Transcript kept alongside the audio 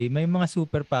may mga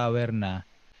superpower na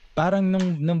parang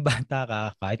nung bata ka,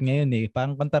 kahit ngayon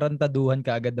parang kantarantaduhan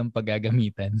ka agad ang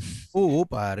paggagamitan. Oo,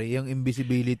 pare. Yung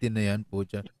invisibility na yan,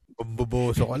 pucha.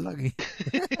 Pamboboso ka lang eh.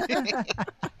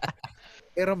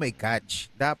 Pero may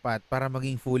catch. Dapat, para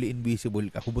maging fully invisible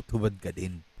ka, hubot-hubad ka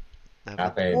din.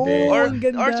 Pwede. Oh, ang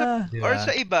ganda. Or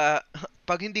sa iba,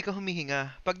 pag hindi ka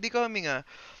humihinga. Pag di ka huminga,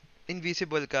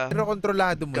 invisible ka. Pero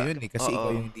kontrolado mo yun eh, kasi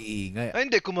ikaw yung diingay. Ay,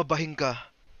 hindi, kumabahing ka.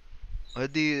 O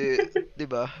di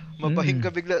ba? Mabahing ka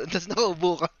bigla, tapos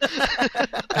nakaubo ka.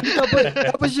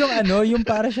 tapos yung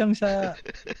para siyang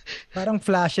parang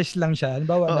flashes lang siya.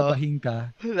 Halimbawa, nabahing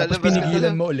ka. Tapos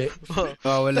pinigilan mo uli.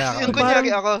 Wala ka. Yung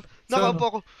kunyari ako, nakaupo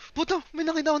ako, puto, may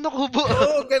nakita ako nakaupo.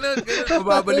 Oo, ganun.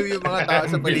 Mababaliw yung mga tao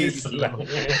sa paligid.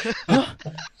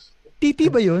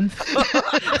 Titi ba yun?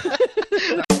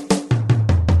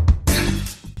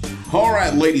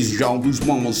 Alright, ladies and gentlemen, this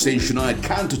one will say tonight,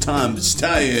 Count to Time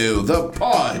Style, the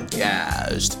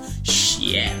podcast.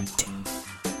 Shit.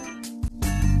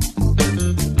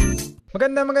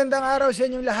 Magandang araw sa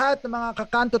inyong lahat ng mga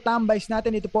kakanto tambays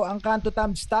natin. Ito po ang Kanto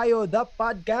Tambs Tayo, the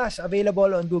podcast,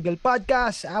 available on Google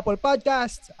Podcasts, Apple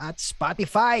Podcasts, at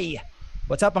Spotify.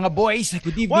 What's up mga boys?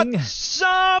 Good evening. What's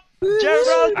up,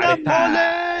 Gerald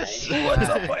Napoles? What's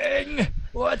up, Eng?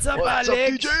 What's up, What's Alex? up,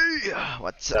 DJ?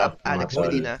 What's up, Alex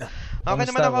Medina? Okay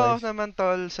naman ako naman,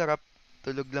 tol. Sarap.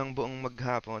 Tulog lang buong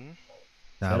maghapon.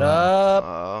 Sarap.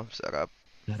 Oo, sarap.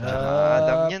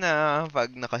 Alam niya na,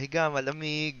 pag nakahiga,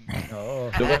 malamig.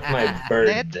 Oo. Look at my bird.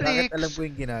 Netflix. Bakit alam ko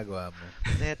yung ginagawa mo?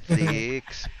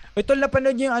 Netflix. Ito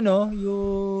napanood niyo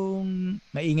yung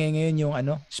maingay ngayon yung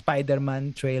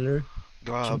Spider-Man trailer.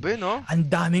 Grabe, no? Ang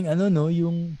daming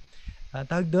yung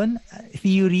tawag doon,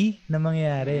 theory na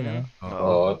mangyayari, no?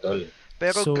 Oo, tol.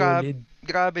 Pero Solid.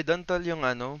 grabe doon, tol, yung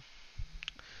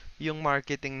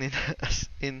marketing nila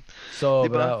as in, Sobra,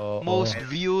 diba? oo. Most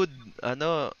viewed,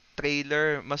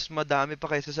 trailer, mas madami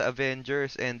pa kaysa sa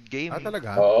Avengers Endgame.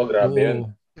 Talaga? Oo, grabe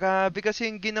yun. Grabe kasi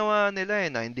yung ginawa nila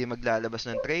na hindi maglalabas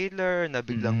ng trailer, na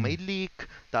biglang may leak,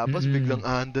 tapos biglang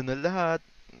ando na lahat.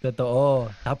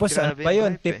 Totoo. Tapos ano Grabe pa yun,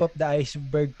 yung hype, tip of the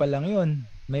iceberg pa lang yun.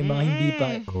 May mga hindi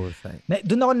pa.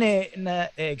 Doon ako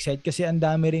na-excite kasi ang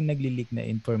dami rin nagli-leak na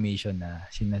information na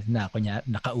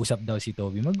nakausap daw si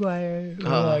Tobey Maguire.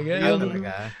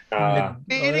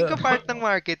 Feeling ko part ng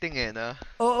marketing no?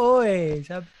 Oo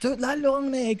so lalo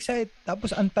kang na-excite.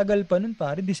 Tapos ang tagal pa nun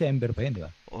pare, December pa yun, di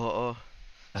ba? Oo.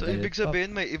 So, ibig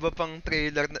sabihin, may iba pang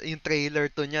trailer, yung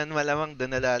trailer to niyan, malamang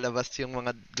doon nalalabas yung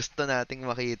mga gusto nating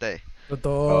makita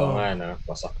Totoo. Oo nga, no?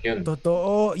 Pasak yun.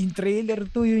 Totoo. Yung trailer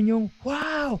to, yun yung,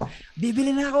 wow!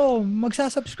 Bibili na ako!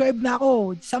 Magsasubscribe na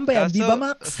ako! Saan ba yan? Viva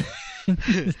Max?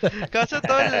 Kaso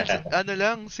tol,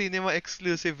 cinema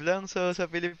exclusive lang. So, sa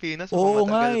Pilipinas,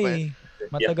 oo nga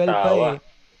matagal pa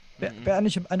Pero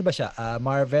ano ba siya?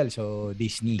 Marvel, so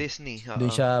Disney.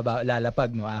 Doon siya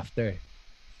lalapag, after.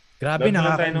 Grabe,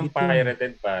 nakakainis. Doon tayo ng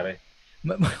pirated, pare.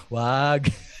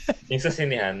 Wag. Yung sa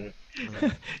sinihan.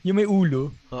 Yung may ulo.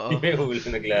 Oo. Yung may ulo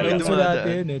naglalaro. May ulo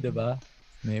natin, diba?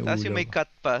 May tapos ulo. yung may cut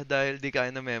pa dahil di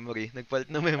kaya na memory. Nagpalit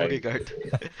na memory card.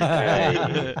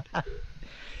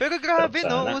 Pero grabe,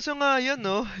 no? Uso nga yun,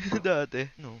 no? Dati,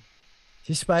 no?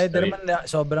 Si Spider-Man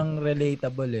sobrang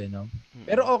relatable, no?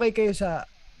 Pero okay kayo sa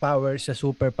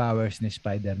superpowers ni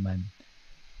Spider-Man.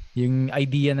 Yung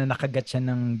idea na nakagat siya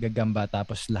ng gagamba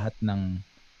tapos lahat ng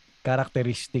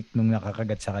characteristic nung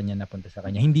nakakagat sa kanya napunta sa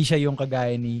kanya. Hindi siya yung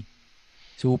kagaya ni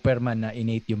Superman na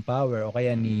innate yung power o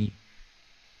kaya ni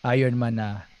Iron Man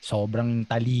na sobrang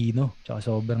talino tsaka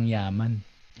sobrang yaman.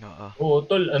 Oo,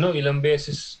 tol, ilang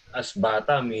beses as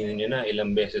bata, aminin nyo na,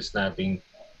 ilang beses nating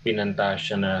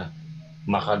pinantasya na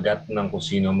makagat ng kung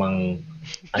sino mang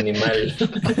animal.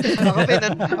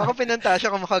 ako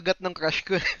pinantasya kung makagat ng crush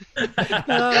ko.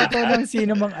 Nakakatawa ng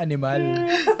sino mang animal.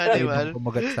 Kasi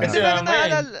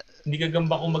hindi ka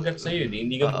gamba kumagat sa'yo.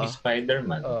 Hindi ka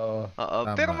Spider-Man. Oo.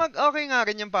 Pero okay nga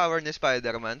rin yung power ni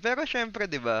Spider-Man. Pero syempre,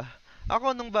 di ba?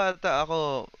 Ako nung bata,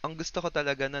 ang gusto ko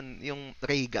talaga yung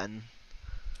ray gun.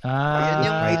 Ayan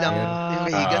yung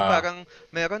Reagan, parang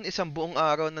meron isang buong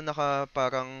araw na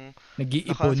parang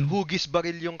nakahugis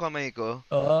baril yung kamay ko.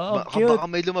 Cute. Baka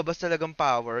may lumabas talagang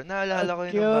power. Naalala ko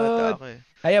yun ng bata ako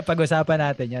Ay, pag-usapan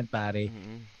natin yan, pare.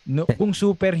 Kung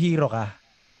superhero ka,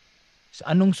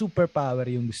 anong superpower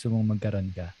yung gusto mong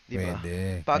magkaroon ka? Diba?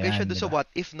 Pagay siya doon sa what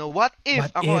if, no? What if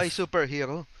ako ay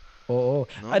superhero? Oo.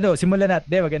 No? Simulan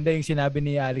natin. Maganda yung sinabi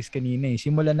ni Alex kanina.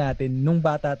 Simulan natin nung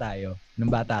bata tayo.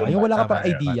 Yung wala ka pang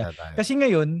idea. Kasi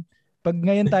ngayon, pag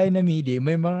ngayon tayo namili,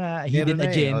 may mga hidden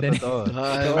agenda.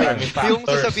 Yung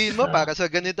sasabihin mo, para sa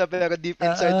ganito, pero deep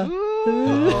inside,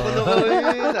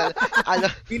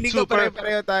 Feeling ko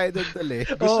pareho tayo doon tol eh.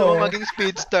 Gusto mo maging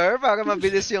speedster para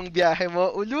mabilis yung biyahe mo?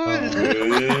 Ulul!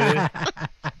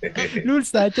 Lul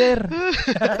Snatcher.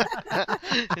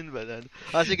 Yun ba nun?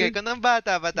 Sige, kung nang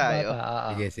bata pa tayo.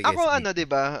 Sige. Ako di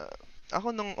ba?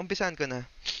 Ako nung umpisahan ko na.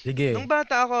 Sige. Nung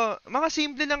bata ako, mga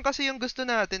simple lang kasi yung gusto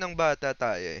natin ng bata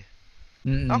tayo eh.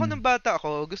 Mm-mm. Ako nung bata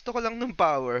ako, gusto ko lang ng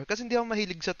power kasi hindi ako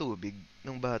mahilig sa tubig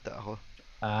nung bata ako.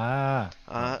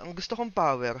 Ang gusto kong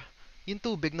power, yung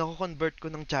tubig na convert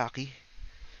ko ng Chucky.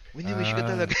 Wini-wish ko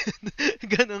talaga.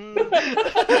 Ganun.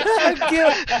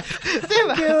 Cute.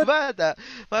 Diba? Bata.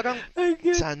 Parang,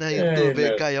 sana yung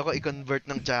tubig kaya ko i-convert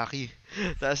ng Chucky.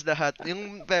 Tapos lahat,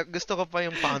 gusto ko pa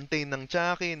yung fountain ng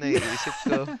Chucky, naiisip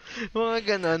ko. Mga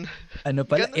ganon. Ano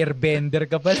pala? Airbender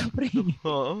ka pala, pre.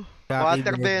 Oo.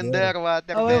 Waterbender.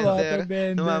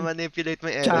 Namamanipulate mo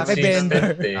yung Chucky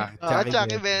Bender.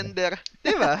 Chucky Bender.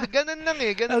 Diba? Ganon lang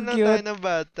eh. Ganon lang tayo ng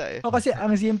bata eh. Kasi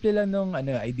ang simple lang nung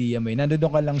idea mo eh.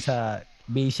 Nandoon ka lang sa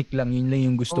basic lang. Yun lang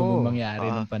yung gusto mong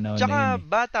mangyari nung panahon na yun. Tsaka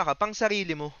bata ka, pang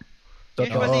sarili mo. Totoo.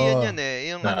 Usually yan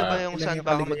eh. Yung ano ba yung saan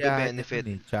ba ako mag-benefit?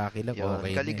 Chucky lang,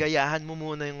 okay. Kaligayahan mo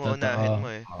muna yung unahin mo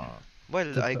eh.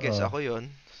 Well, I guess ako yun.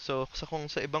 So,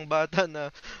 kung sa ibang bata na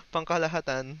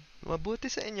pangkalahatan, mabuti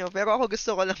sa inyo. Pero ako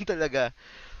gusto ko lang talaga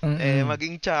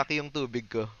maging Chucky yung tubig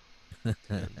ko.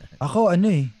 Ako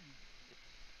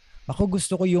Ako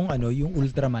gusto ko yung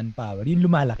Ultraman power, yung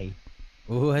lumalaki.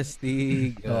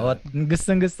 Astig. Oo,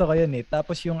 gusto ko yun eh.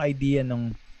 Tapos yung idea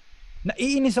nung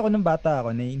naiinis ako nung bata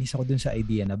ako, naiinis ako dun sa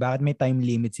idea na bakit may time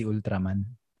limit si Ultraman.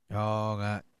 Oo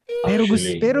nga.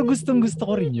 Pero gustong-gusto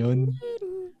ko rin yun.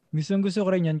 Gustong-gusto ko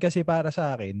rin yun kasi para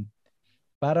sa akin,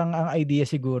 parang ang idea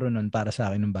siguro nun para sa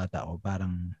akin nung bata ako,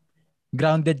 parang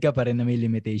grounded ka pa rin na may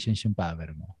limitations yung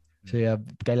power mo. So,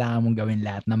 kailangan mong gawin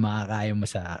lahat na makakaya mo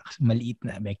sa maliit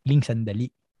na maikling sandali.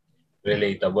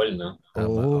 Relatable, no?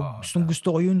 Oo.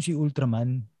 Gusto ko yun si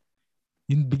Ultraman.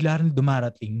 Yung bigla rin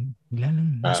dumarating. Bigla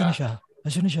lang, nasaan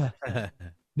na siya?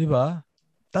 Di ba?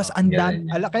 Tapos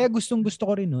kaya gustong-gusto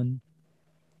ko rin nun.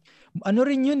 Ano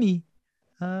rin yun eh.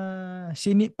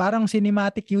 Parang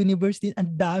cinematic universe din.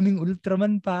 Ang daming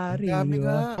Ultraman, pare. Dami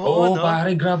nga. Oo,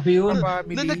 pare, grabe yun.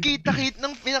 Nung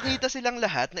nung pinakita silang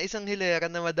lahat na isang hilera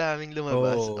na madaming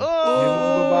lumabas. Yung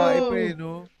mga babae pa eh,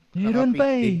 no? Meron pa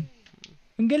eh.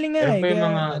 Ang galing nga eh. Pero may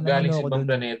mga galing sa ibang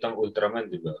planetang Ultraman,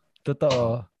 di ba?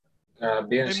 Totoo.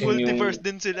 Grabe yan. May multiverse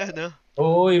din sila, no?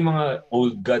 Oo, yung mga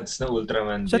old gods na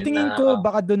Ultraman sa tingin ko,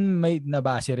 baka dun may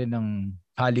nabase rin ng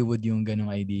Hollywood yung ganung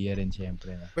idea rin,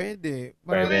 syempre. Pwede,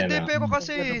 pero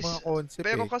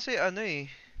kasi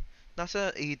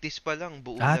nasa 80s pa lang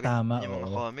buo na rin tama, yung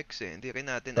mga comics eh. Hindi rin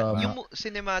natin. Yung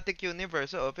cinematic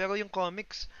universe, pero yung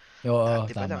comics,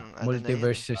 tama.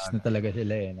 Multiverses na talaga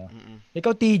sila eh. No?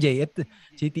 Ikaw, TJ,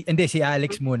 si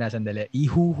Alex muna, sandali.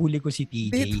 Ihuhuli ko si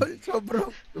TJ. Dito, sobrang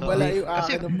wala yung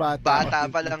akin ng bata. Bata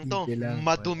pa lang to.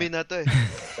 Madumi na to eh.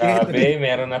 Sabi,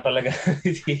 meron na talaga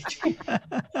si TJ.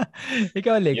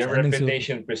 Ikaw, Alex. Your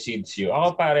reputation precedes you.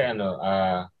 Ako pare,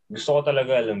 gusto ko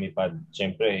talaga lumipad.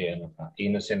 Siyempre,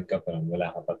 innocent ka pa.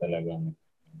 Wala ka pa talagang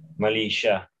mali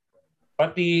siya.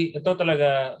 Pati, ito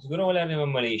talaga, siguro wala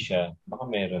naman mali siya. Baka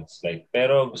meron slight.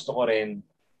 Pero gusto ko rin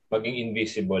maging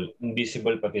invisible.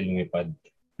 Invisible pati lumipad.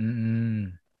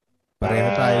 Pareho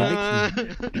tayo, Alex.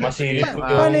 Masilip ko yung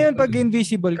paano yun pag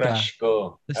invisible ka? Crush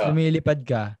ko. Tapos lumilipad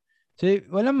ka. So,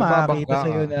 walang makakita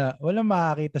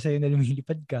sa'yo na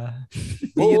lumilipad ka.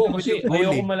 Oo, kasi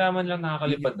ayoko malaman lang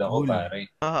nakakalipad ako, pare.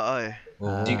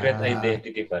 Secret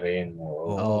identity pa rin.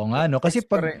 Oo nga, no? Kasi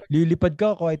pag lilipad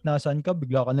ka, kahit nasaan ka,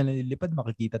 bigla ka na nalilipad,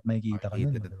 makikita ka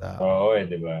nun. Oo,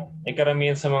 di ba?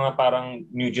 Karamihan sa mga parang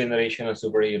new generation ng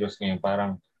superheroes ngayon,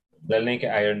 parang lalo na yung kay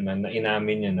Iron Man, na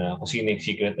inamin niya na kung sino yung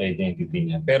secret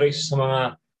identity niya. Pero isa sa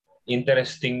mga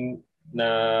interesting na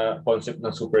concept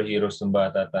ng superheroes ng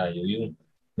bata tayo, yung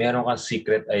meron kang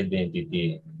secret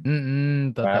identity.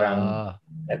 Parang,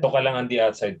 eto ka lang on the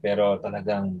outside, pero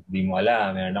talagang di mo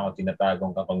alam, meron ako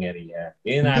tinatagong kapangyarihan.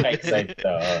 Yun nakaka-excite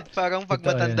to. Parang pag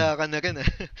matanda ka na rin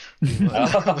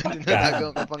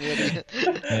tinatagong kapangyarihan.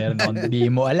 Meron akong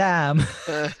di mo alam.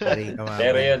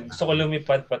 Pero yun, gusto ko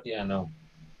lumipad pati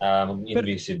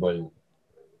invisible.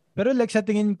 Pero like sa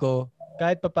tingin ko,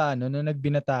 kahit pa paano, nung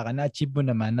nagbinata ka, na-achieve mo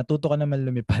naman, natuto ka naman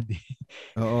lumipad eh.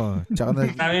 Oo.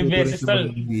 Tsaka Kaming beses, tol.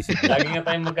 Lagi nga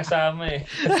tayong magkasama eh.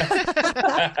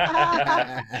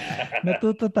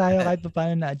 Natuto tayo kahit pa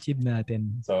paano na-achieve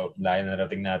natin. So, laki na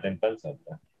rating natin, tol.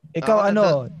 Ikaw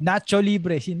Nacho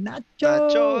Libre. Si Nacho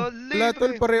Wala, Libre.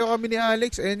 tol. Pareho kami ni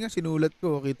Alex. Ayun nga, sinulat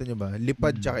ko. Kita nyo ba?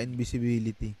 Lipad tsaka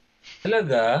invisibility.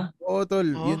 Talaga? Oo, tol.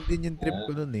 Yun din yung trip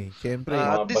ko nun eh. Siyempre.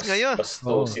 At least ngayon.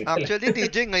 Actually,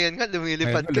 TJ, ngayon nga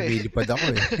lumilipad ka eh. Lumilipad ako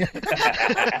eh.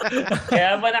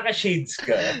 Kaya ba naka-shades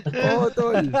ka? Oo,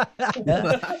 tol.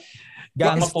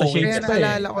 Gangsta shades Kaya pa eh.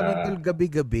 naalala ko nun, tol,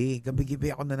 gabi-gabi. Gabi-gabi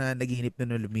ako nananaginip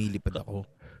na lumilipad ako.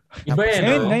 Iba yan,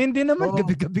 no? Ngayon din naman,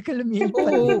 gabi-gabi ka lumilipad.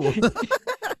 Oo.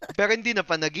 Pero hindi na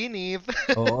panaginip.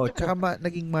 Oo, tsaka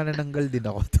naging manananggal din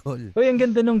ako, tol. Uy, ang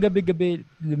ganda nung gabi-gabi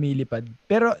lumilipad.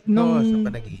 Pero nung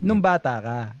bata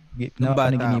ka, nung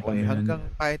bata ako eh,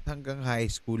 hanggang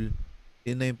high school,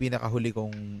 yun na yung pinakahuli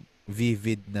kong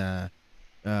vivid na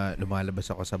lumalabas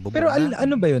ako sa bubong. Pero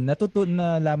ano ba yun?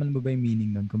 Nalaman mo ba yung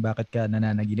meaning nun kung bakit ka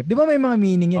nananaginip? Di ba may mga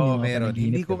meaning yan? Oo, meron.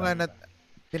 Hindi ko nga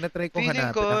tinatry ko hanapin.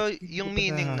 Feeling ko yung ko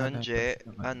meaning nun, Je,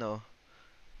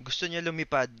 gusto niya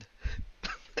lumipad.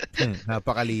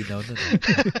 Napakalinaw nun.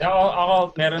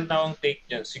 Ako, meron taong take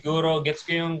dyan. Siguro, gets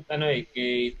ko yung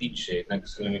kay Teach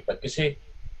nagsulumipad. Kasi,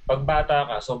 pag bata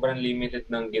ka, sobrang limited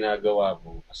ng ginagawa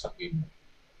mo as a kid.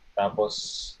 Tapos,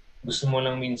 gusto mo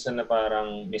lang minsan na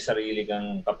parang may sarili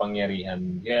kang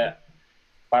kapangyarihan. Kaya,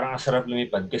 parang asarap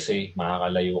lumipad kasi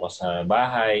makakalayo ka sa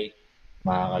bahay,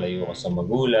 makakalayo ka sa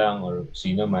magulang, or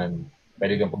sino man.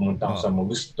 Pwede kang pumunta kung saan mo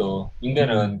gusto. Yung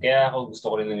gano'n. Kaya ako gusto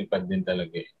ko rin lumipad din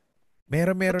talaga eh.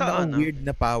 Meron akong weird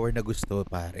na power na gusto,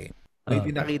 pare. May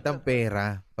pinakitang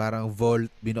pera, parang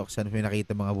vault, binuksan, may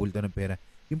nakita mga bulto ng pera.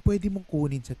 Yung pwede mong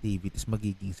kunin sa TV, tapos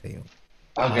magiging sa'yo.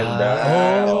 Ang ganda.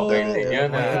 Okay din yun.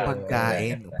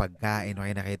 Pagkain.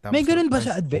 Okay, nakita mo. May ganun ba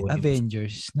sa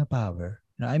Avengers na power?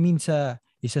 I mean, sa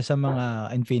isa sa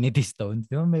mga Infinity Stones,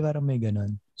 di ba parang may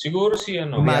ganun? Siguro si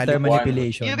matter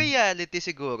manipulation. Yung reality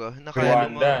siguro.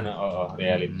 Wanda,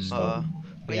 reality stone.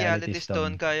 Reality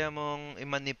stone, kaya mong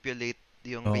i-manipulate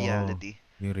yung reality.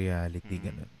 Yung reality,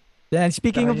 ganun. Then,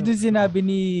 speaking of dun sinabi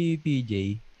ni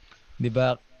TJ, di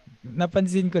ba,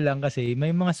 napansin ko lang kasi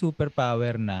may mga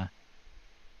superpower na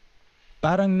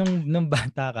parang nung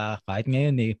bata ka, kahit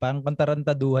ngayon parang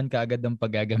pantarantaduhan ka agad ng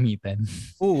paggagamitan.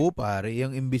 Oo, pare.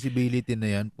 Yung invisibility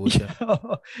na yan, puta.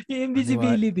 Yung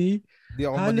invisibility. Hindi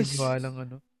ako maniniwalang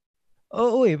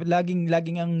Oo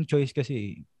laging ang choice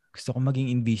kasi gusto ko maging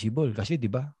invisible kasi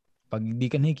 'di ba? Pag hindi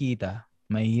ka nakikita,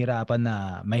 mahirapan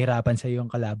sa iyo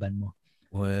ang kalaban mo.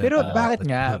 Well, pero bakit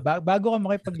nga bago ka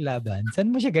makipaglaban,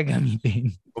 saan mo siya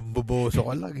gagamitin? Bumboboso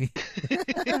ka lang eh.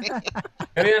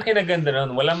 Pero yung kinaganda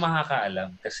nun, walang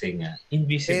makakaalam kasi nga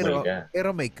invisible ka.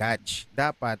 Pero may catch.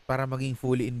 Dapat para maging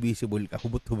fully invisible ka,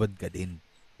 hubot-hubad ka din.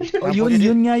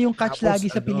 Yun nga yung catch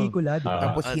lagi sa pelikula, diba?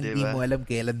 Tapos hindi mo alam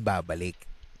kailan babalik.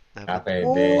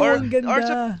 Pwede.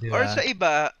 Or sa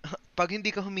iba, pag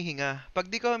hindi ka humihinga,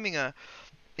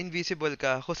 invisible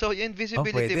ka. So, yung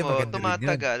invisibility mo,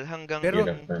 tumatagal hanggang...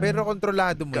 Pero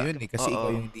kontrolado mo yun eh, kasi ikaw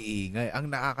yung diingay. Ang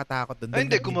nakakatakot doon. Ay,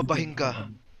 hindi, kumabahing ka.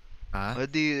 Ha?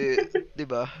 Di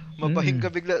ba? Mabahing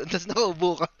ka bigla, tapos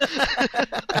nakaubo ka.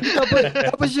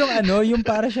 tapos yung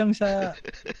para siyang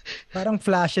parang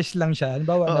flashes lang siya.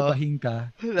 Halimbawa, nabahing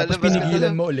ka. Tapos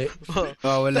pinigilan mo uli.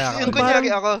 Wala ka. Yung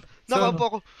kunyari ako, nakaupo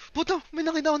ako, puta, may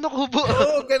nakita ako nakubo.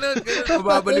 Oo, ganun.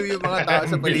 Mababaliw yung mga tao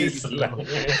sa paligid.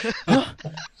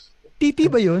 Titi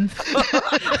ba yun?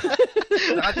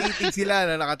 Nakatitig sila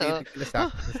sa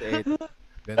eto.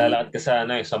 Lalakad ka sa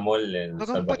mall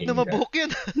sa Bahinga. Na mabuhok yun.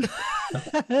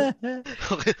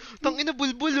 Okay. Tangina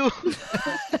bulbulo.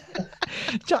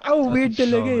 Tsaka weird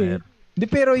talaga eh.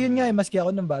 Pero yun nga maski ako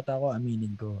nung bata ko,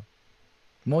 aminin ko.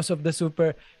 Most of the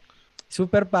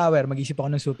superpower, mag-isip ako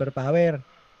ng superpower.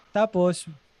 Tapos,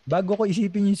 bago ko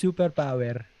isipin yung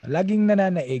superpower, laging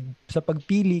nananaig sa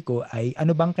pagpili ko ay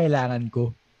ano bang kailangan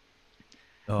ko.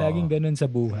 Laging ganun sa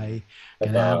buhay.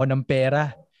 Kailangan ko ng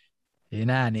pera. Yun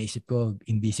na, naisip ko,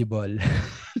 invisible.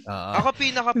 Ako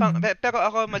pero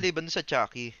ako maliban sa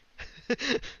Chucky.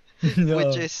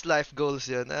 Which is life goals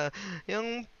yun.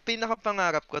 Yung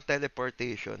pinakapangarap ko,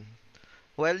 teleportation.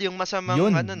 Well, yung masamang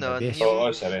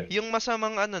yung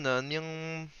masamang yung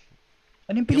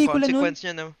anong pelikula nun? Consequence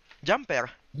niya na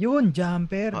Jumper. Yun,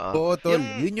 Jumper. Oo, tol.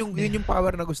 Yun yung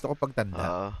power na gusto ko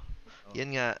pagtanda.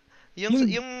 Yun nga. Yung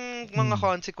mga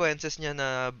consequences niya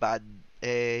na bad,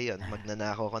 yun,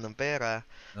 magnanakaw ka ng pera,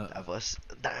 tapos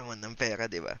dami mo ng pera,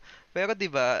 di ba? Pero di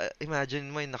ba, imagine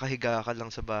mo yung nakahiga ka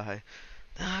lang sa bahay.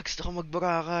 Gusto ko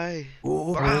magburakay.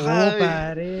 Oo,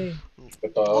 pare.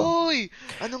 Uy!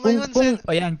 Ano ngayon?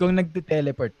 Kung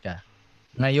nagte-teleport ka,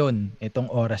 ngayon,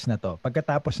 itong oras na to,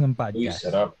 pagkatapos ng podcast,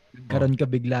 karon ka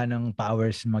bigla ng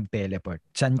powers mag-teleport.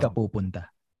 Saan ka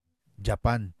pupunta?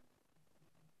 Japan.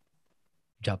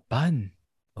 Japan?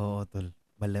 Oo, tol.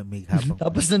 malamig habang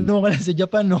Tapos nandun ka lang sa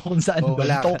Japan, no? Kung saan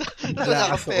wala bantok. wala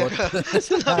kang suot.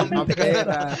 Wala kang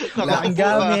pera. Wala kang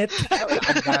gamit.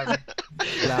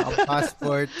 Wala kang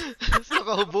passport.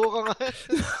 Nakaubo ka nga.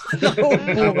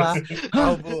 Nakaupo ka.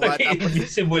 Nakaupo ka. Tapos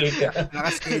Invisible ka.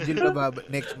 nakaschedule ka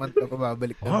next month ka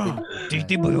babalik ng Pilipinas.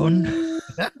 Titi ba yun?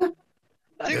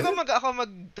 Siguro ako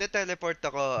mag-teleport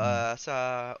ako sa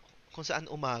kung saan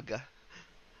umaga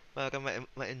para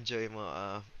ma-enjoy mo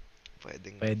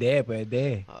Pwede.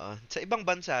 sa ibang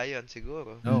bansa 'yon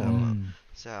siguro.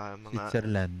 Sa mga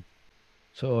Switzerland.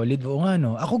 Solid o nga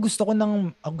no. Ako gusto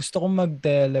ko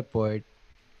mag-teleport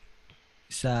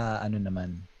sa ano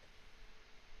naman.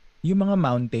 Yung mga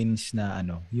mountains na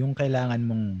yung kailangan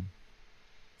mong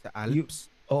Sa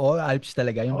Alps. Oo, Alps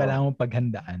talaga, yung kailangan mong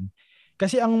paghandaan.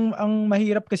 Kasi ang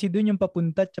mahirap kasi doon yung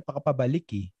papunta at saka pabalik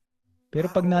eh. Pero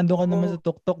pag nandoon ka naman sa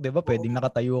tuktok, 'di ba? Pwedeng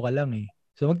nakatayo ka lang eh.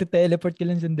 So magte-teleport ka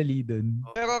lang sandali doon.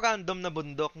 Pero random na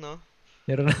bundok, no?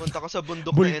 Pero punta ka sa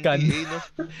bundok Vulcan. na NPA, no?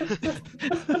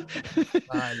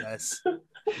 Malas.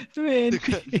 20.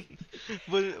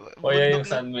 O yan yung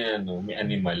saan may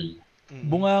animal.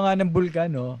 Bunga nga ng bulkan,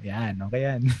 no? Yan, okay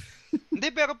yan. Hindi,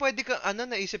 pero pwede ka,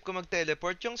 naisip ko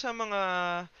mag-teleport yung sa mga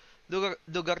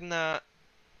lugar na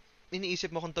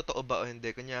iniisip mo kung totoo ba o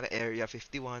hindi. Kunyari, Area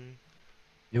 51.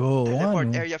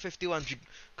 Teleport, Area 51.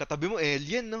 Katabi mo,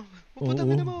 alien, no? Pupunta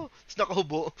mo na mo. Tapos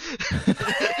nakaubo.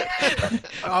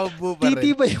 Nakaubo pa rin.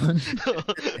 Titi ba yun?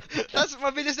 Tapos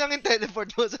mabilis lang yung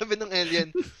teleport mo, sabi ng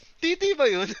alien. Titi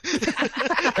ba yun?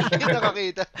 Hindi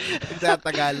nakakita. Sa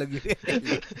Tagalog yun.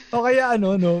 O kaya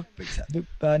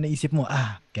naisip mo,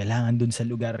 kailangan dun sa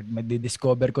lugar,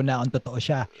 madidiscover ko na kung totoo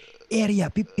siya. Area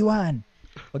 51.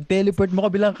 Pag teleport mo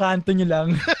kabilang kanto nyo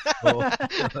lang. Oo.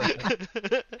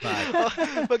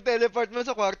 Pag teleport mo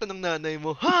sa kwarto ng nanay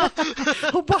mo, ha?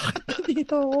 Bakit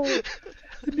dito?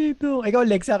 Ikaw,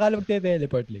 Lex, akala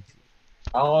magte-teleport, Lex?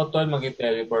 Ako, tol,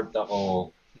 mag-teleport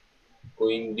ako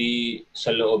kung hindi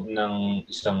sa loob ng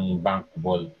isang bank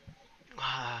vault.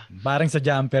 Parang sa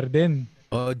jumper din.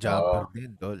 Jumper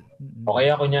din, tol. O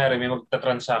kaya, kunyari, may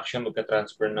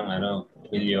magka-transfer ng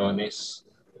milyones.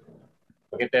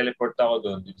 Pag-teleport ako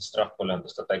doon, distract ko lang,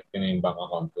 tapos tatype ko na yung bank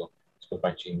account ko. Tapos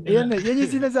papansin ko na. Yan yung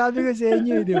sinasabi ko sa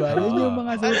inyo, di ba? Yan yung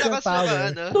mga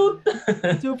superpower.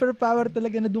 Superpower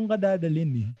talaga na doon ka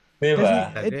dadalhin eh.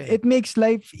 Diba? Kasi it makes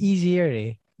life easier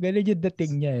eh. Ganun yung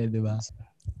dating niya eh, di ba?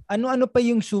 Ano pa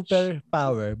yung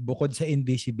superpower bukod sa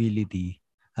invisibility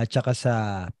at saka sa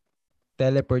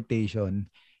teleportation,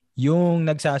 yung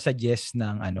nagsasuggest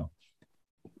ng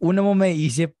una mo may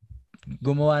isip,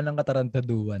 gumawa ng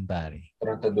katarantaduan, pare.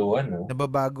 Katarantaduan, no?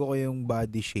 Nababago ko yung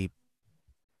body shape.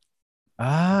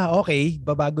 Okay.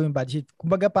 Babago yung body shape.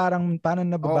 Kumbaga paano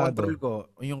nababago? Control ko.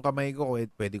 Yung kamay ko,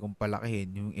 pwede kong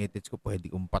palakihin. Yung edits ko, pwede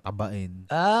kong patabain.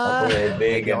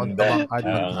 Pwede, ganda.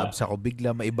 Mag-abs ako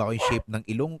bigla. Maiba ko yung shape ng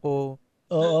ilong ko.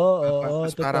 Oo.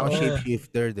 Parang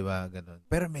shape-shifter, di ba? Ganun.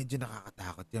 Pero medyo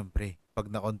nakakatakot yan, pre.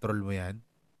 Pag na-control mo yan,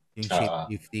 yung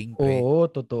shape-shifting, pre. Oo,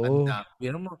 totoo.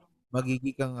 Yan mo.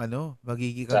 Magiging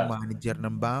kang manager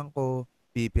ng bangko,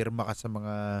 pipirma ka sa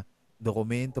mga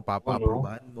dokumento,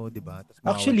 papa-aprobahan mo, 'di ba?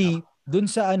 Actually, dun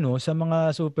sa sa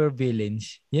mga super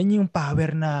villains, yan yung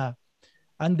power na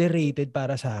underrated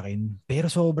para sa akin,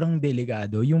 pero sobrang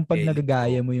delikado yung pag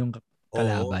nagagaya mo yung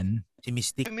kalaban. Si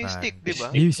Mystic, di ba?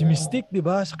 Si Mystic, di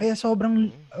ba? Kaya sobrang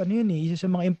isa sa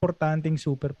mga importanteng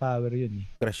superpower yun eh.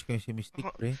 Crush ko yung si Mystic,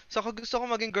 pre. Saka gusto ko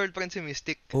maging girlfriend si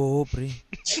Mystic. Oo, pre.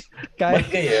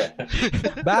 Kaya.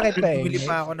 Bakit pa Bumili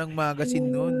pa ako ng magazine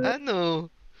noon.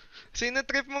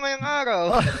 Sino-trip mo ngayong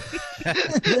araw?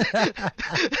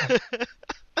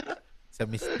 Sa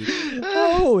Mystic.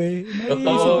 Oo eh.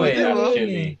 Totoo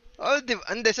actually. Di ba?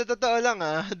 Hindi, sa totoo lang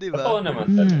di ba? Totoo naman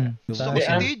talaga. Gusto ko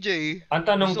si DJ. Ang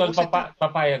tanong tol,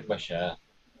 papayag ba siya?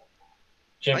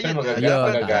 Siyempre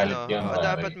magagalit yun.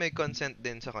 Dapat may consent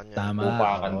din sa kanya. Tama.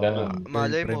 Upakan ganun.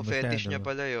 Malay mo, fetish niya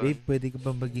pala yun. Dave, pwede ka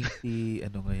ba maging si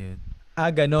ngayon?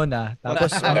 Ganon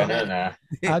Tapos,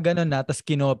 ganon Tapos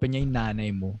kinopen niya yung nanay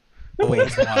mo.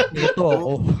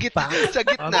 Sa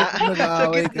gitna. Pag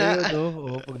nag-aaway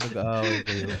kayo, pag nag-aaway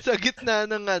kayo. Sa gitna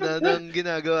ng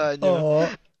ginagawa niyo. Oo.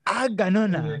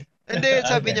 Ganon Hindi,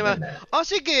 sabi niya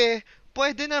sige,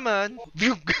 pwede naman.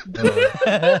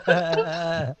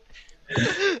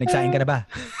 Nagsaing ka na ba?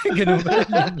 Ganun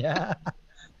ba niya?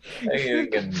 Ay,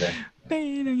 ganda.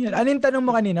 Anong tanong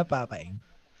mo kanina, Papaeng?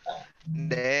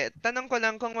 Hindi. Tanong ko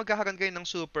lang kung magkakaroon kayo ng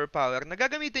superpower,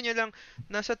 nagagamitin nyo lang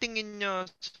na sa tingin nyo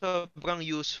sobrang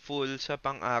useful sa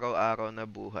pang-araw-araw na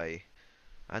buhay.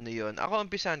 Ano yun? Ako,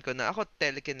 umpisan ko na. Ako,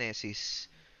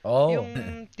 telekinesis.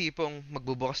 Yung tipong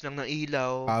magbubukas lang ng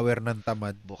ilaw. Power ng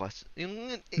tamad. Bukas.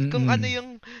 Kung ano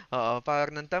yung power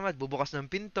ng tamad, bubukas ng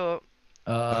pinto.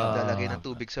 Lalagay ng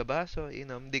tubig sa baso,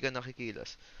 hindi ka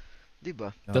nakikilos. 'Di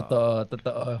ba?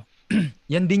 Totoo.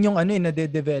 Yan din yung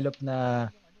nade-develop na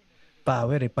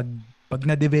power eh. Pag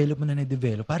na-develop mo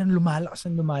parang lumalakas.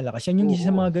 Yan yung isa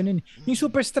sa mga ganun. Yung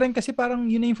super strength kasi parang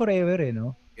yun na yung forever eh,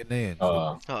 no? Yun na yun.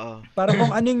 Parang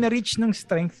kung ano yung na-reach ng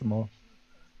strength mo,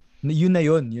 yun na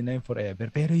yung forever.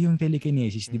 Pero yung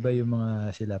telekinesis, di ba yung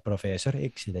mga sila Professor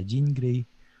X, sila Jean Grey,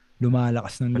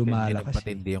 lumalakas.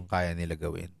 Patindi yung kaya nila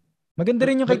gawin. Maganda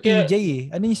rin yung kay TJ eh.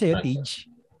 Ano yung sa'yo, TJ?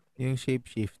 Yung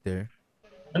shapeshifter.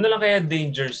 Ano lang kaya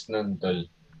dangers nun, tol?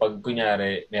 Pag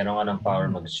kunyari, meron ka ng power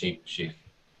mag-shapeshift.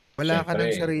 Wala ka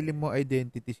ng sarili mo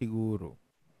identity siguro.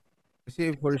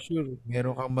 Kasi for sure,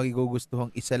 meron kang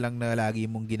magigugustuhang isa lang na lagi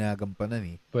mong ginagampanan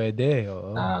eh. Pwede,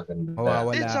 oo. Ganda.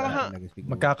 Mawawala ka talaga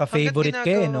siguro. Magkaka-favorite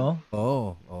ka eh, no?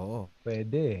 Oo.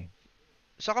 Pwede.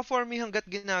 Saka for me, hanggat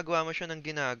ginagawa mo siya ng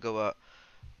ginagawa,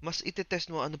 mas itetest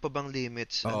mo ano pa bang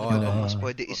limits. Mas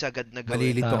pwede isagad na gawin.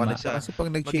 Malilito ka na siya. Kasi pag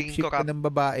nag-shape-shift ka ng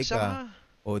babae ka,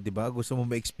 di ba? Gusto mo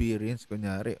ma-experience,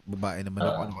 kunyari, babae naman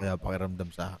ako, ano kaya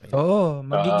pakiramdam sa akin. Oo,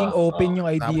 magiging open yung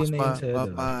idea tapos na yun sa'yo.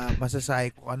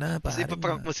 Masasay ko ka na. Kasi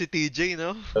paprank mo si TJ,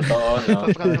 no? Totoo, no?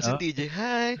 Paprank mo si TJ.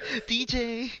 Hi, TJ!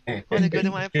 Wanna go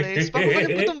to my place? Papapalim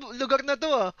po itong lugar na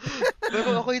to,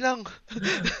 Pero okay lang.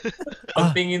 Ang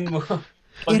tingin mo.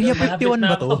 Area 51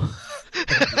 ba to?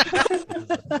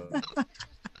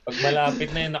 Pag malapit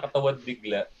na yung nakatawad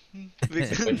bigla.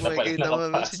 Makikita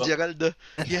mo si Gerald.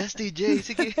 Yes, TJ,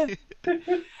 sige.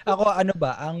 Ako,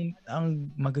 ang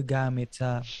magagamit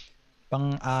sa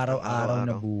pang-araw-araw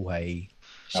na buhay.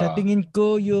 Sa tingin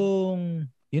ko yung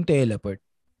teleport.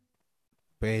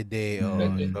 Pwede,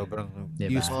 sobrang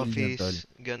useful yun, tol.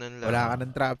 Ganun lang. Wala ka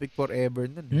ng traffic forever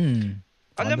nun.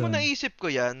 Alam mo, naisip ko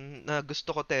yan na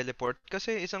gusto ko teleport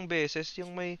kasi isang beses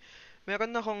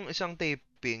meron akong isang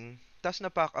taping, tas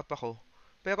na-pack up ako.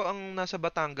 Pero ang nasa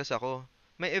Batangas ako,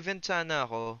 may event sana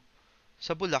ako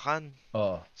sa Bulacan.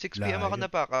 6 p.m. ako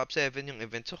na-pack up, 7 yung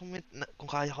event. So kung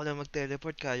kaya ko lang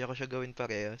mag-teleport, kaya ko siya gawin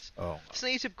parehas. Tapos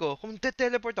naisip ko, kung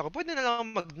te-teleport ako, pwede na lang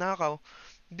magnakaw.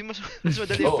 Hindi mas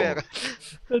madali yung pera.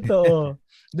 Totoo.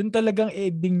 Doon talagang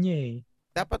ending niya eh.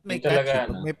 Dapat may catch.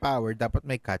 Pag may power, dapat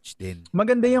may catch din.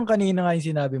 Maganda yung kanina nga yung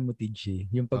sinabi mo, Tidji.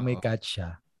 Yung pag may catch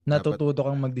siya. Natututo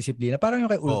kang magdisiplina. Parang yung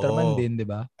kay Ultraman din, di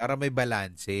ba? Para may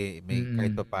balance may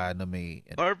kahit pa paano may...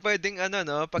 Or pwedeng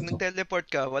pag nag-teleport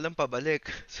ka, walang pabalik.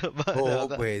 So,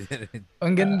 pwede rin.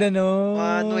 Ang ganda no.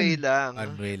 One way lang.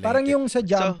 Parang yung sa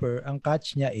jumper, ang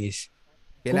catch niya is,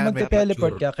 kung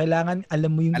magte-teleport ka, kailangan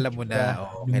alam mo yung... Alam mo na,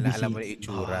 kailangan alam mo na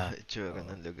itsura. Itsura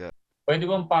ng lugar. Pwede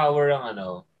bang power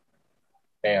ang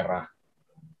pera?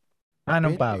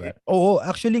 Anong power? Oo,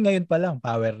 actually ngayon pa lang,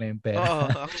 power na yung pera.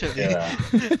 Oo, actually.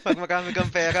 Pag marami kang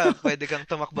pera, pwede kang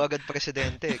tumakbo agad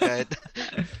presidente kahit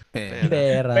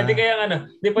pera. Pwede kaya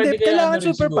kailangan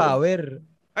superpower.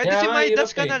 Ay, di si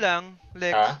Midas ka na lang,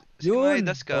 Lex. Si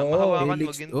Midas ka, mahawakan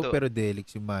mo ginto. Pero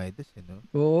Delix yung Midas,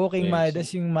 Oo, King Midas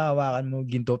yung mahawakan mo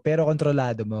ginto, pero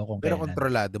kontrolado mo kung kailan. Pero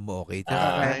kontrolado mo, okay. Tsaka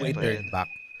kaya mo i-turn back.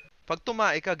 Pag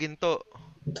tumae ka, ginto.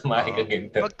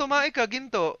 Pag tumae ka,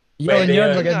 ginto.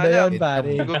 Yun, maganda yun,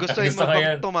 pare. Gugustuhin mo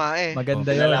pag tumae.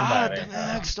 Maganda yun.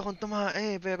 Gusto kong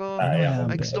tumae, pero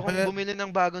gusto kong bumili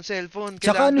ng bagong cellphone.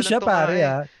 Tsaka siya,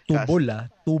 pare,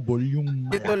 tubol yung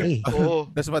malaki. Oo.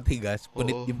 Tapos matigas,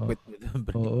 punit yung puwet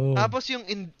mo. Tapos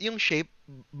yung shape,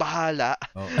 bahala.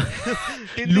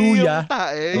 Hindi yung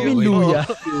tae. Yung luya.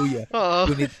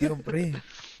 Punit yung pre.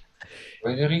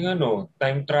 Pwede rin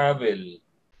time travel.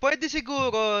 Pwede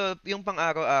siguro yung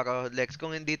pang-araw-araw, Lex,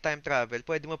 kung hindi time travel,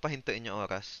 pwede mo pahintuin yung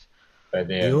oras.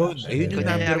 Pwede yun. Ayun yung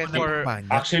number one.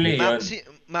 Actually,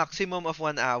 maximum of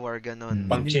 1 hour, ganun.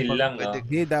 Pang-chill lang.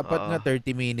 Hindi, dapat nga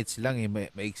 30 minutes lang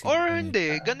maiksi. Or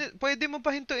hindi, pwede mo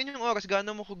pahintuin yung oras,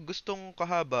 gano'n mo gustong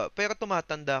kahaba, pero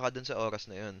tumatanda ka dun sa oras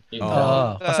na yun.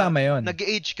 Kasama yun.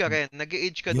 Nag-age ka rin.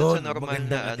 Nag-age ka dun sa normal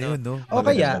na O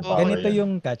kaya, ganito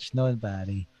yung catch noon,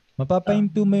 pare.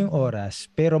 Mapapahinto mo yung oras,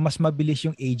 pero mas mabilis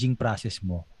yung aging process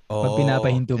mo pag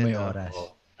pinapahinto mo yung oras.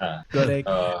 Correct.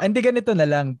 Hindi, ganito na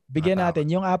lang. Bigyan natin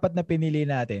yung 4 na pinili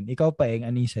natin. Ikaw pa,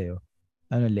 ano yung sa'yo?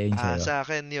 Ano Lane sa'yo? Sa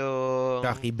akin yung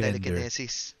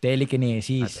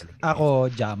telekinesis. Ako,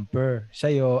 jumper.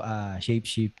 Sa'yo,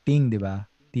 shape-shifting, di ba?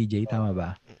 TJ, tama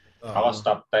ba? Ako,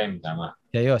 stop time, tama.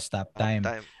 Sa'yo, stop time.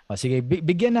 O sige,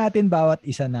 bigyan natin bawat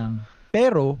isa ng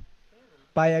pero,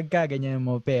 payag ka, ganyan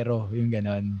mo, pero, yung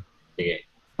ganon. Sige.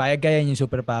 Payag ka yan yung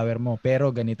superpower mo,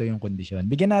 pero ganito yung kondisyon.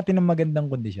 Bigyan natin ng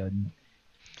magandang kondisyon.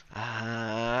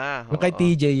 Yung kay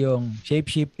TJ yung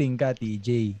shape-shifting ka,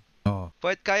 TJ. Oo.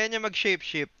 Pwede, kaya niya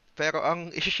mag-shape-shift, pero ang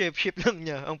i-shape-shift lang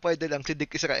niya, ang pwede lang si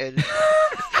Dick Israel.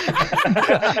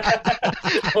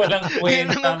 Walang Yun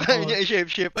kwenta lang ang kaya niya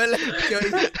i-shape-shift. Walang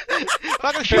choice.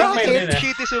 Parang Pero pwede na.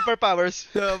 shitty superpowers.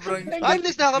 Sobrang At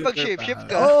least nakakapag-shape-shift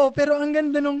ka. Oo, pero ang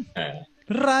ganda nung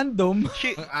random.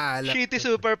 Ang alat. Shitty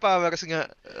superpowers nga.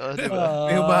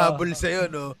 Diba? May humahabol sa'yo,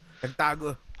 no?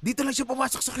 Nagtago. Dito lang siya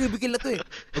pumasok sa cubicle na to eh.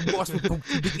 Pagbukas mo pag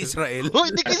Dick Israel. Hoy,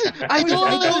 Dick Israel!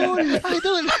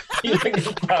 Idol!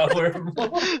 Yung power mo.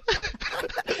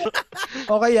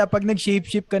 O kaya, pag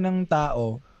nag-shape-shift ka ng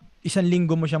tao, 1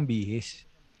 linggo mo siyang bihis.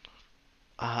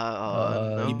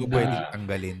 No? Hindi mo pwedeng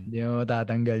tanggalin. Hindi mo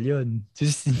tatanggal yun.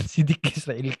 Si Dick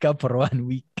Israel ka for 1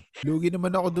 week. Lugi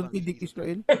naman ako doon kay Dick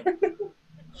Israel.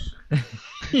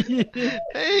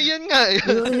 Yan nga.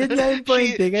 Yun nga yung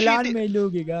point eh. Kailangan may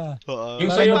lugi ka.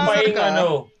 Yung sa'yo pa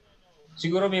yung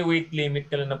siguro may weight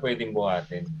limit ka lang na pwedeng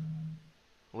buhatin.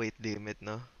 Weight limit,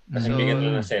 no? Kasi bigyan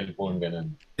mo ng cellphone,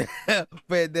 ganun.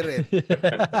 Pwede rin.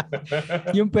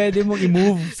 Yung pwede mong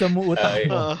i-move sa utak Ay,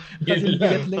 mo. yun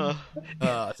lang.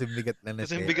 Kasi bigat na na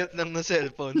Kasi bigat lang na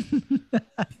cellphone.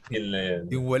 Yun na yun.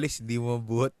 Yung walis, hindi mo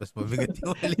buhat. Mas mabigat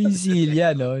yung walis. Yung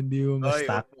silya, no? Hindi mo Ay,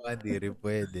 ma-stack. hindi rin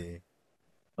pwede.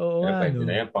 Oo, Pero nga, pwede no?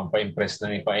 na yan. Pampa-impress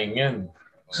na ni Paeng yan.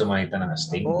 Sumahita ng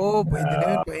astig. Oo, pwede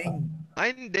na yun, Paeng.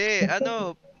 Ay, hindi.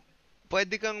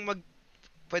 Pwede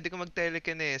kang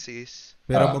mag-telekinesis.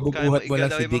 Pero mabubuhat mo lang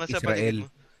Igalaw si yung mga Dick sa paligid Israel. mo.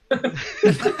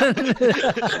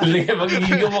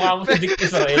 Magiging mukha mo si Dick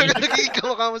Israel. Nagiging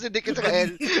kamukha mo si Dick Israel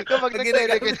kapag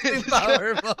nag-telekinesis ka.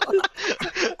 Power mo.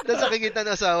 Tapos nakikita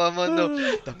ng asawa mo, no?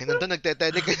 Tangin na to,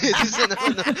 nagte-telekinesis na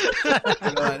naman. No?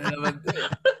 Ano naman to eh.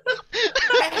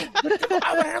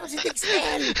 Power naman si Dick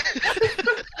Israel.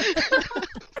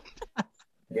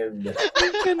 Ganda.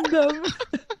 Ganda.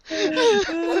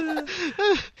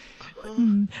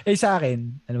 Sa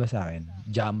akin, ano ba sa akin?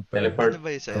 Jumper. Teleport. Ano ba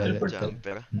yung sa'yo? Teleport.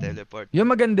 Jumper. Teleport. Yung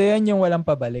maganda yan, yung walang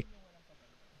pabalik.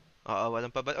 Oo,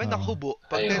 walang pabalik. Ay, nakahubo.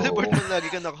 Pag Ay, teleport oo. mo, lagi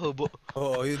ka nakahubo.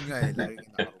 Oo, yun nga eh. Lagi ka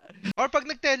na. Or pag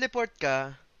nag-teleport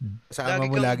ka, Kasama Lagi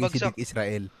mo kang lagi si bagsak. Dick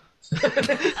Israel.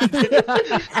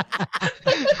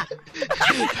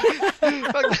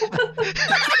 pag...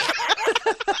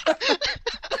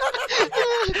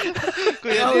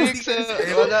 Kuya Dick,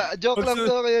 joke lang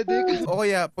to, Kuya Dick. O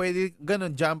kaya, pwede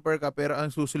ganun, jumper ka, pero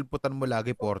ang susulputan mo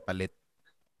lagi portalet.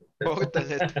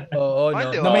 Portalet. Oo, no?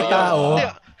 Hindi, Na may oo. tao. Hindi,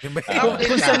 Yung ba-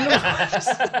 Kung saan mo,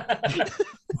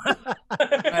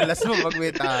 Alas mo pag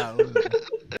may tao.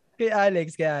 kay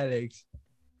Alex.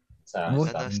 Sa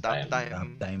Stop stop time. Stop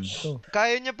time to.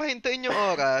 Kaya niya pahintuin yung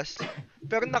oras,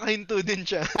 pero nakahinto din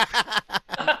siya.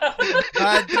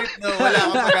 Bad trip, no? Wala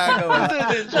kang magagawa. Hinto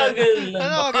din siya.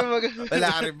 Ano ka Wala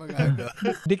ka rin magagawa.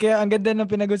 Di kaya ang ganda ng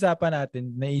pinag-usapan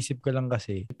natin, naisip ko lang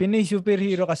kasi, Pinoy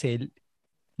superhero kasi,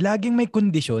 laging may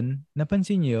kondisyon.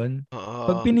 Napansin niyo yun?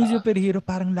 Pag Pinoy superhero,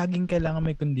 parang laging kailangan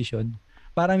may kondisyon.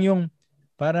 Parang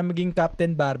para maging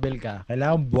Captain Barbell ka,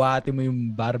 kailangan buhatin mo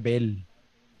yung barbell.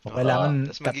 O kailangan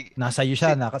nasa iyo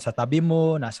siya, sa tabi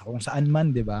mo, nasa kung saan man,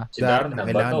 di ba? Si Darna,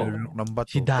 kailangan bato. lulunok ng bato.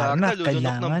 Si Darna, lulunok ng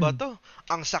kailangan. bato.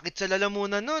 Ang sakit sa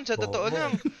lalamunan nun, sa totoo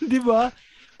lang. Di ba?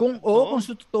 Kung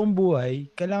sa totoong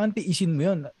buhay, kailangan tiisin mo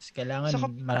yun. Kailangan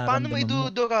Saka, mararamdaman paano mo mo.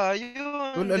 idudura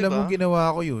yun? Tol, alam mo, ginawa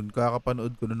ko yun.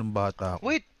 Kakapanood ko na ng bata ako.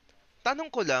 Wait,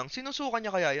 tanong ko lang, sinusukan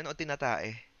niya kaya yun o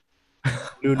tinatae?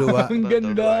 Luluwa. Ang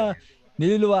ganda.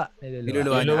 Niluluwa.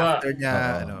 Niluluwa na after niya,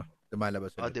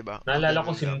 lumalabas O, ulit. diba? Naalala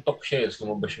ko sinuntok siya,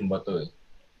 sumabas yung bato eh.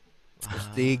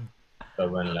 Astig.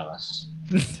 Sobrang lakas.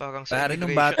 Parang sa Parang nung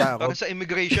immigration. bata ako. Parang sa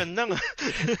immigration lang.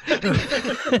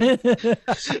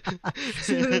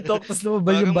 Sinuntok, tapos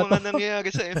lumabas yung bato.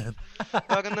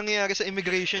 Parang nangyayari sa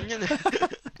immigration yan.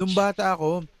 Nung bata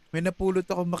ako, may napulot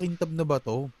ako makintab na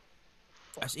bato.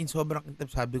 As in, sobrang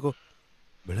kintab. Sabi ko,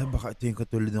 wala, baka ito yung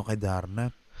katulad ng kay Darna.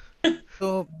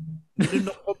 So,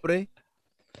 nilunok ko, pre.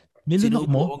 Nilunok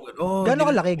mo?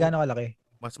 Gano'ng kalaki?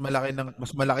 Mas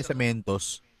malaki sa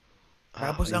Mentos.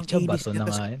 Tapos ang kinis niya,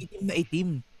 tapos itim na itim.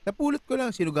 Napulot ko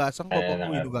lang, sinugasan ko.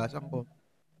 Hinugasan ko.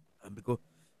 Sabi ko,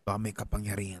 baka may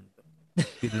kapangyarihan.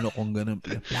 Nilunok kong ganun.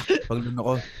 Pag lunok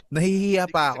ko, nahihiya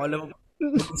pa ako. Alam mo,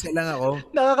 isa lang ako.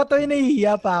 Nakakatawa,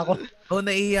 nahihiya pa ako.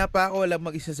 Nahihiya pa ako. Wala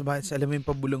mag-isa sa bahay. Alam mo yung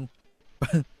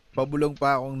pabulong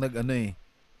pa akong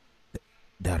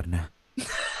Darna.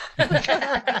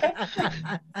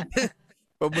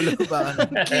 Pabulong pa ako.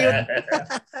 Cute.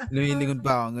 Lumilingon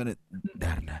pa ako ganun.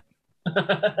 Darna.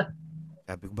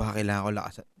 Sabi ko, baka kailangan ko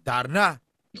lakas. Darna!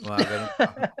 Mga ganun pa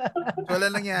ako. So, wala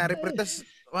nangyari. Pero tas,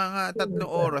 mga 3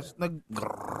 oras,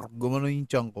 gumano yung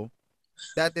tiyan ko.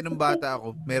 Dati nung bata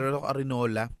ako, meron ako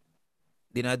Arinola.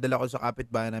 dinadala ko sa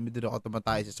kapitbahay namin, doon ako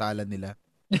tumatay sa sala nila.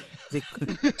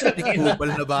 Kasi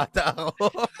kupal na bata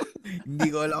ako. Hindi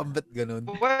ko alam ba't ganun.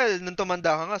 Well, nung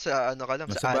tumanda ka nga sa ano ka lang,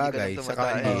 sa ani ka lang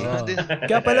tumatay.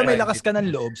 Kaya pala may lakas ka ng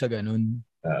loob sa ganun.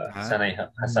 Sanay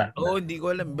hasa. Oo, hindi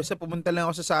ko alam. Basta pumunta lang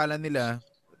ako sa sala nila,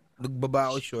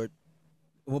 nagbaba ako short,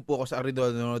 umupo ako sa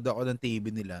aridor, nanonood ako ng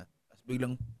TV nila. Tapos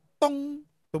biglang, tong!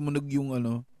 Tumunog yung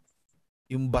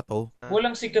yung bato.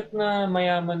 Walang sikat na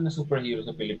mayaman na superhero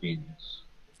sa Pilipinas.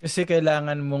 Kasi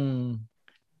kailangan mong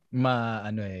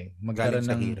magkaroon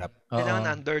ng hirap.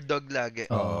 Kailangan underdog lagi.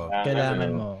 Oo.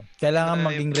 Kailangan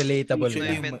maging relatable.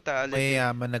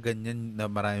 Mayayaman na ganyan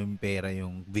na maraming pera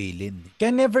yung villain.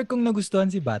 Kaya never kong nagustuhan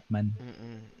si Batman.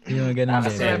 Yung ganun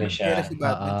level. Pera si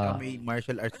Batman may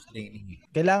martial arts training.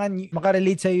 Kailangan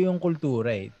makarelate sa'yo yung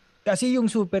kultura eh. Kasi yung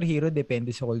superhero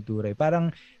depende sa kultura eh. Parang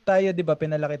tayo, di ba,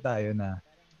 pinalaki tayo na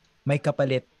may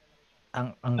kapalit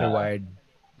ang reward.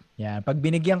 Yan. Pag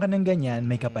binigyan ka ng ganyan,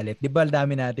 may kapalit. Di ba,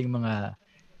 dami nating mga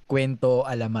kwento,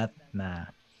 alamat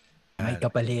na may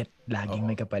kapalit. Laging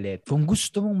may kapalit. Kung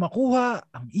gusto mong makuha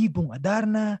ang ibong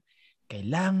Adarna,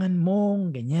 kailangan mong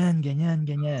ganyan.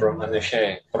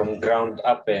 From ground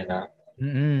up na.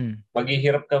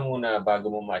 Maghihirap ka muna bago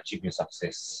mo ma-achieve yung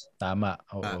success. Tama,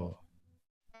 oo.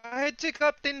 Kahit si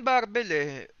Captain Barbell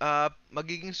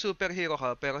magiging superhero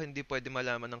ka pero hindi pwede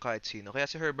malaman ng kahit sino. Kaya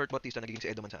si Herbert Bautista naging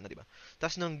si Edo Manzana, di ba?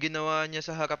 Tapos nung ginawa niya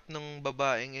sa harap ng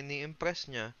babaeng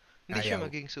ini-impress niya, hindi siya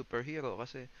maging superhero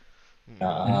kasi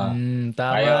tama.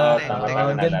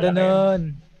 Ang ganda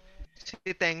nun.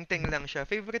 Si Teng Teng lang siya.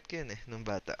 Favorite ko yun nung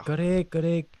bata ako.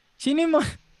 Correct. Sino mo?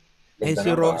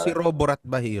 Si Roborat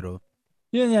ba hero?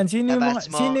 Yun. Sino yung mga...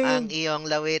 Sino ang iyong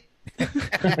lawit?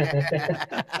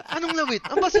 Anong lawit?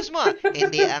 Ang basis mo?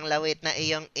 Hindi ang lawit na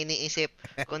iyong iniisip,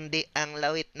 kundi ang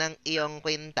lawit ng iyong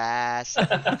kwintas.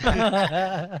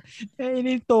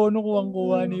 Ini tono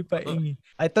kuwang-kuha ni Paing.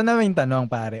 Ito na yung tanong,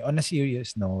 pare. On a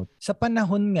serious note, sa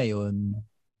panahon ngayon,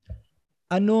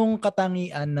 anong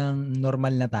katangian ng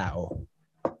normal na tao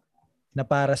na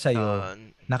para sa'yo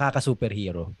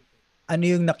nakaka-superhero? Ano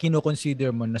yung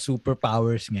kino-consider mo na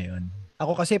superpowers ngayon?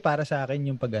 Ako kasi para sa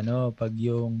akin yung pag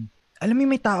yung, alam mo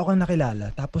may tao kang nakilala,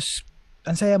 tapos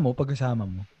ang saya mo pag kasama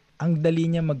mo. Ang dali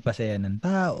niya magpasaya ng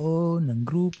tao, ng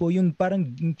grupo, yung parang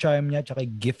yung charm niya, tsaka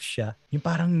gift siya. Yung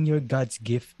parang your God's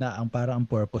gift na ang parang ang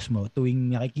purpose mo.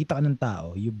 Tuwing nakikita ka ng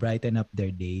tao, you brighten up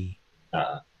their day.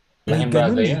 May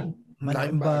ganun eh.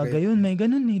 Malaking bagay yun. May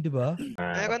ganun eh, di ba?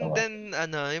 Meron din,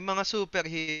 yung mga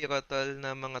superhero tol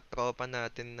na mga tropa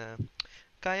natin na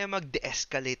kaya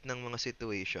mag-de-escalate ng mga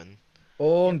situation.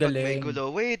 Oh, ang galing. May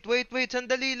gulo, wait,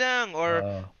 sandali lang. Or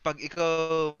pag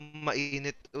ikaw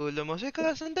mainit ulo mo,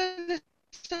 sika, sandali,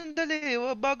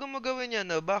 bago mo gawin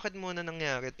yan, bakit muna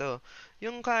nangyari to?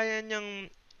 Yung kaya niyang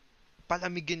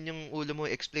palamigin yung ulo mo,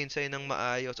 explain sa'yo ng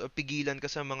maayos, o pigilan ka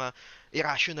sa mga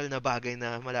irrational na bagay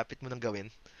na malapit mo nang gawin.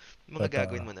 Mga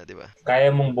gagawin mo na, di ba?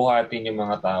 Kaya mong buhatin yung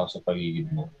mga tao sa paligid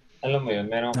mo. Alam mo yun,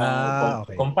 meron kang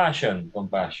compassion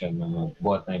ng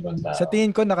buhat na ibang tao. Sa tingin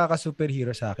ko,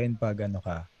 nakaka-superhero sa akin pag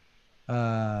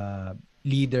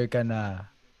leader ka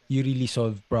na you really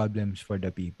solve problems for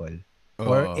the people.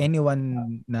 Or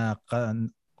anyone na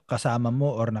kasama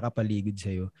mo or nakapaligid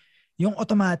sa'yo. Yung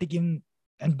automatic, yung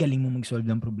ang galing mo mag-solve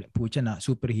ng problem. Pucha na,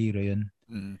 superhero yun.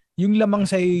 Yung lamang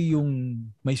sa'yo yung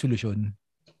may solusyon.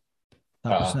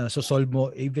 Tapos na so-solve mo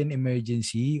even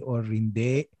emergency or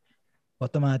hindi.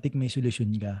 Automatic may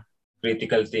solusyon ka.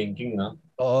 Critical thinking, no?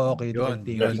 Oo, critical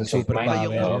thinking.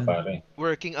 Superpower yun.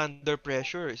 Working under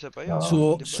pressure, isa pa yun.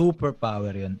 Diba?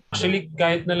 Superpower yun. Actually,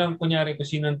 kahit na lang kunyari kung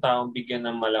sinong taong bigyan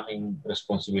ng malaking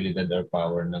responsibilidad or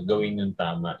power na gawin yung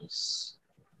tama is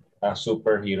a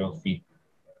superhero feat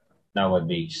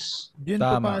nowadays. Yun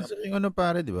papasok yung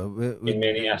pare, di ba? In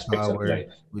many aspects of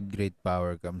life. With great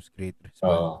power comes great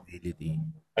responsibility.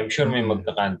 I'm sure may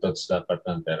magkakantots dapat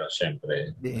nun, pero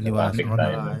syempre,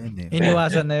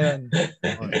 iniwasan na yun.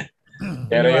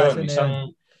 Pero yun,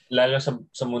 lalo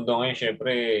sa mundo ngayon,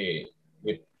 syempre,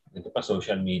 ito pa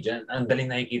social media, ang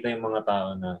daling nakikita yung mga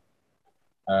tao na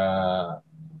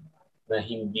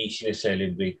hindi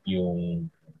sineselebrate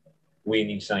yung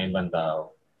winnings ng ibang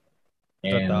tao.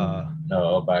 And,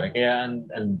 pare, kaya ang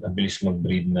bilis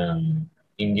mag-breed ng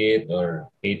inggit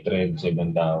or hatred sa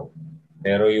ibang tao.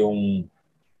 Pero yung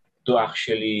to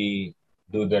actually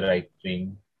do the right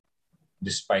thing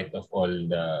despite of all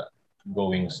the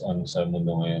goings on sa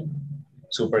mundo ngayon.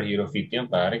 Superhero fit yan,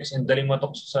 pare. Kasi ang daling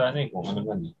matokso sa kung ano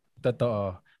man.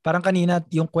 Totoo. Parang kanina,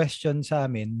 yung question sa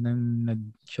amin nang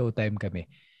nag-showtime kami,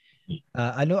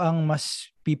 ano ang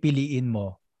mas pipiliin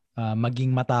mo?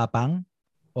 Maging matapang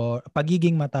or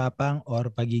pagiging matapang or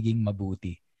pagiging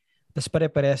mabuti? Tapos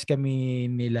pare-parehas kami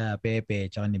nila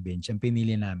Pepe tsaka ni Bench. Ang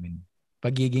pinili namin,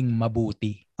 pagiging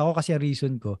mabuti. Ako kasi ang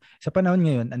reason ko, sa panahon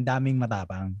ngayon, ang daming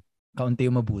matapang. Kaunti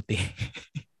yung mabuti.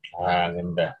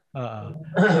 Ganda.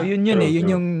 So yun eh.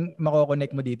 Yun yung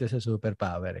mako-connect mo dito sa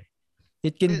superpower eh.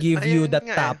 It can give you that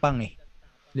tapang eh.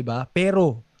 'Di ba?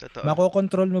 Pero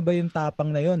makokontrol mo ba yung tapang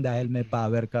na yun dahil may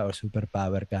power ka o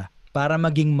superpower ka para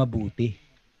maging mabuti?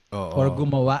 Or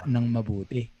gumawa ng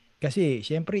mabuti. Kasi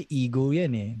syempre ego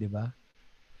 'yan eh, 'di ba?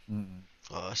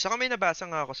 Saka may nabasa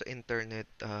nga ako sa internet.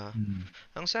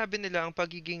 Ang sabi nila, ang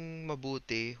pagiging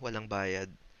mabuti, walang bayad.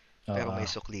 Pero may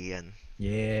sukli yan.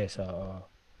 Yes, oo.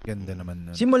 Ganda naman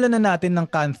nun. Simulan na natin ng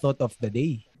canned thought of the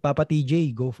day. Papa TJ,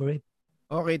 go for it.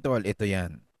 Okay, tol. Ito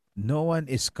yan. No one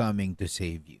is coming to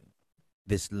save you.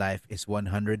 This life is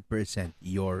 100%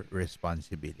 your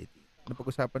responsibility.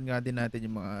 Napag-usapan nga din natin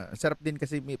yung mga... Sarap din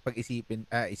kasi pag-isipin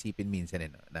minsan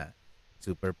na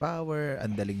superpower,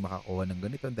 ang daling makakuha ng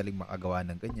ganito, ang daling makagawa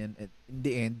ng ganyan. And in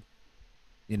the end,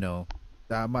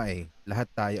 tama eh. Lahat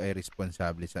tayo ay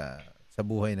responsable sa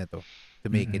buhay na to. To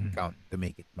make it count, to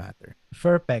make it matter.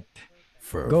 Perfect.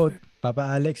 Go,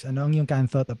 Papa Alex, ano ang yung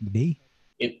canned thought of the day?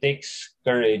 It takes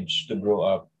courage to grow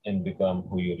up and become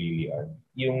who you really are.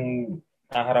 Yung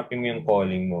haharapin mo yung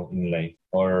calling mo in life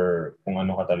or kung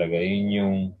ano ka talaga, yun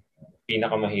yung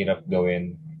pinakamahirap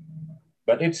gawin.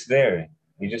 But it's there.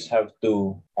 You just have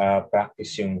to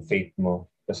practice yung faith mo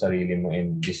sa sarili mo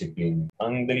and discipline.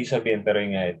 Ang dali sabihin, pero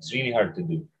nga, it's really hard to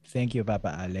do. Thank you,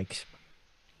 Papa Alex.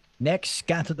 Next,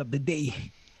 canned thought of the day.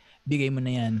 Bigay mo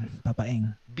na yan, Papa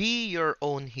Eng. Be your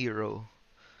own hero.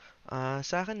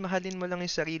 Sa akin, mahalin mo lang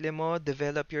yung sarili mo,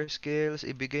 develop your skills,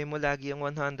 ibigay mo lagi yung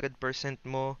 100%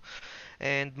 mo,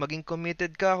 and maging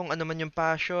committed ka kung ano man yung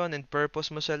passion and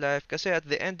purpose mo sa life. Kasi at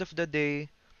the end of the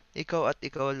day, ikaw at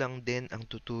ikaw lang din ang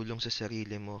tutulong sa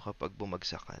sarili mo kapag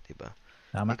bumagsak ka, diba?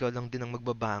 Tama. Ikaw lang din ang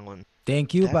magbabangon.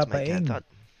 Thank you, That's Papa Eng.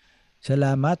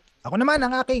 Salamat. Ako naman,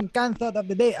 ang aking canned thought of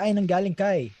the day ay nanggaling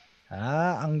kay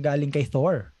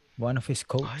Thor, one of his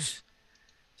quotes.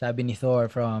 Sabi ni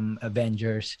Thor from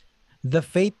Avengers, "The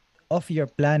fate of your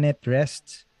planet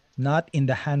rests not in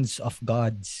the hands of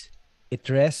gods. It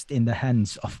rests in the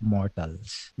hands of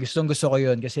mortals." Gustong-gusto ko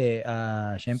yun kasi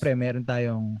syempre meron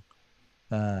tayong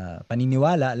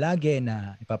paniniwala lagi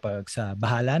na ipapag sa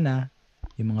bahala na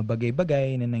yung mga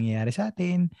bagay-bagay na nangyayari sa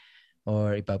atin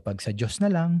or ipapag sa Diyos na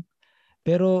lang.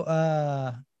 Pero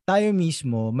tayo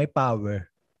mismo may power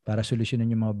para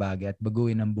solusyonan yung mga bagay at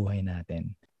baguhin ang buhay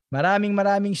natin. Maraming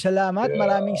salamat.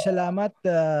 Maraming salamat,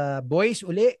 boys,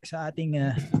 uli sa ating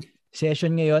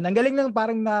session ngayon. Ang galing lang,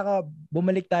 parang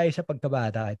bumalik tayo sa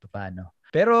pagkabata kahit paano.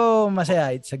 Pero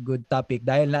masaya, it's a good topic.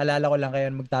 Dahil naalala ko lang kayo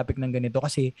mag-topic ng ganito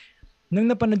kasi nung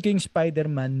napanood ko yung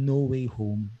Spider-Man No Way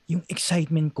Home, yung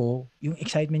excitement ko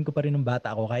pa rin ng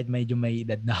bata ako kahit medyo may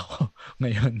edad na ako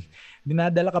ngayon.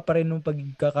 Dinadala ka pa rin ng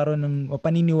pagkakaroon ng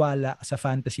paniniwala sa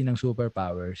fantasy ng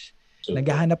superpowers.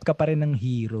 Naghahanap ka pa rin ng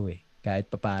hero eh.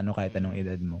 Kahit papaano, kahit anong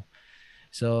edad mo.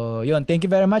 So, yun. Thank you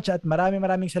very much at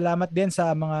maraming salamat din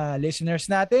sa mga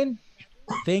listeners natin.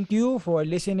 Thank you for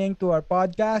listening to our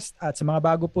podcast. At sa mga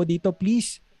bago po dito,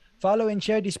 please follow and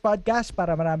share this podcast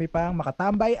para marami pang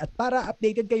makatambay at para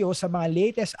updated kayo sa mga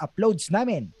latest uploads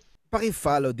namin.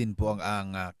 Paki-follow din po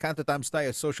ang Kanto Times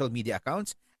Tayo social media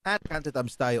accounts at Kanto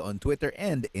Times Tayo on Twitter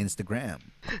and Instagram.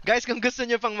 Guys, kung gusto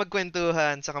nyo pang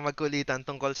magkwentuhan saka magkulitan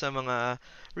tungkol sa mga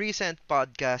recent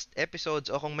podcast episodes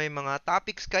o kung may mga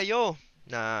topics kayo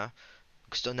na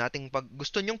gusto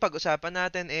nyong pag-usapan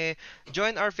natin,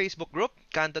 join our Facebook group,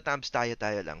 Kanto Times Tayo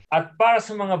lang. At para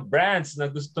sa mga brands na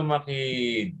gusto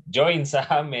maki-join sa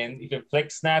amin,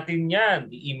 i-flex natin yan.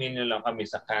 I-email nyo lang kami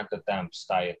sa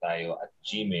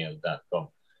kantotimestayo@gmail.com.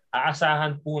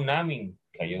 Aasahan po namin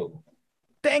kayo.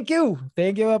 Thank you,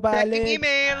 Papa Alex.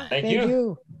 Email.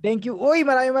 Thank you. Uy,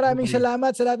 maraming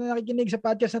salamat sa lahat na nakikinig sa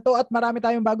podcast na to at marami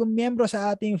tayong bagong miyembro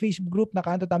sa ating Facebook group na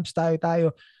Kanto Times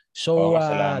Tayo. So,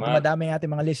 dumadami ang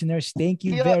ating mga listeners. Thank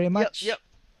you very much.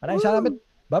 Maraming salamat.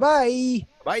 Bye-bye.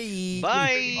 Bye.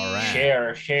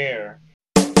 Alright. Share.